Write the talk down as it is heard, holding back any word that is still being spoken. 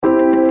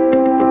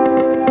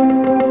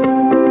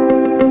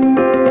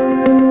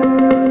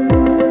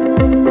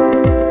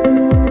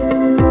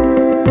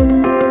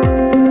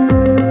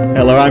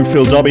I'm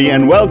Phil Dobbie,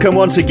 and welcome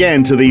once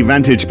again to the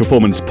Vantage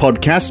Performance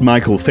Podcast.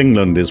 Michael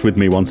Thingland is with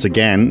me once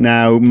again.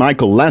 Now,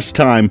 Michael, last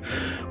time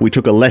we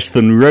took a less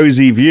than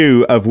rosy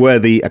view of where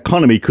the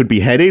economy could be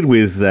headed,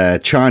 with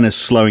China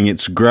slowing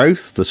its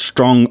growth, the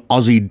strong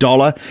Aussie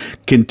dollar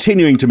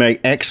continuing to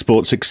make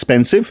exports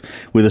expensive,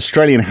 with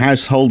Australian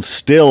households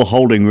still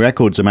holding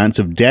record amounts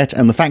of debt,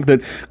 and the fact that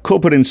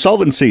corporate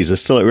insolvencies are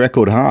still at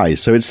record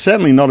highs. So it's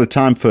certainly not a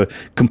time for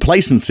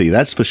complacency,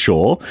 that's for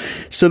sure.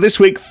 So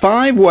this week,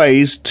 5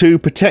 ways to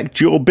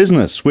protect your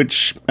business,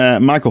 which,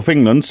 Michael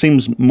Thingland,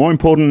 seems more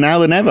important now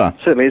than ever.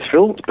 Certainly is,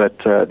 Phil, but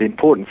the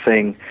important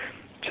thing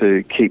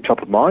to keep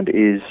top of mind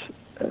is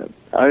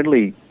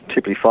only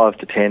typically 5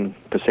 to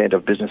 10%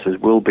 of businesses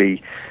will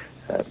be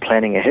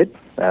planning ahead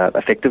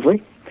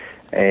effectively,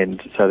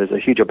 and so there's a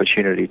huge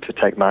opportunity to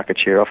take market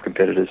share off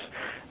competitors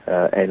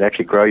and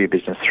actually grow your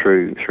business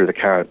through the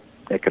current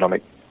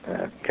economic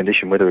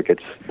condition, whether it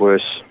gets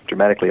worse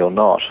dramatically or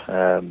not.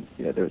 There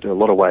are a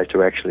lot of ways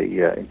to actually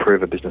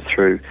improve a business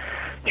through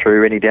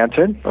any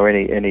downturn or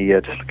any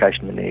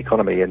dislocation in the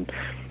economy, and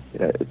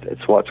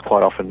it's why it's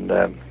quite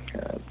often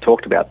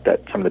talked about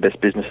that some of the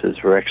best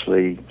businesses were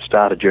actually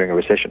started during a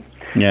recession.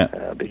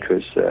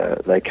 Because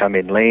they come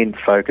in lean,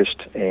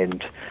 focused,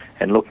 and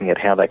looking at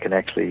how they can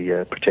actually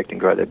protect and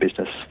grow their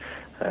business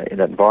in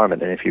that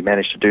environment. And if you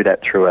manage to do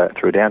that through a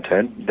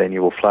downturn, then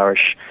you will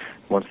flourish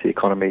once the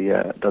economy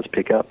does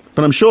pick up.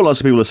 But I'm sure lots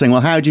of people are saying, well,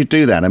 how do you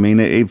do that? I mean,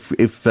 if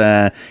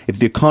the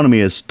economy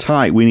is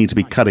tight, we need to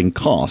be cutting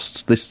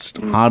costs. This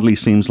hardly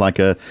seems like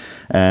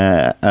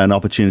an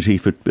opportunity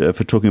for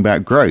talking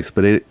about growth.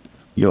 But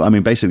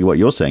basically what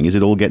you're saying is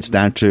it all gets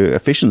down to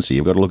efficiency.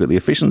 You've got to look at the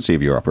efficiency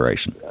of your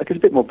operation. I guess a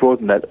bit more broad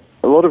than that.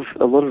 A lot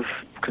of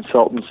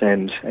consultants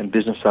and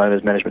business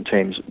owners, management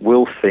teams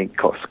will think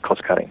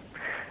cost cutting,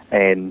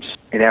 and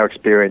in our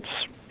experience,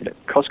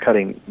 cost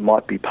cutting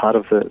might be part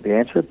of the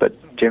answer, but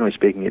generally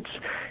speaking,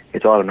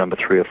 it's item number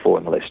 3 or 4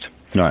 on the list.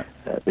 Right.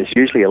 There's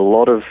usually a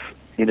lot of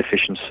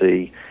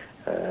inefficiency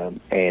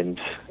and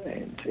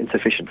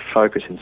insufficient focus in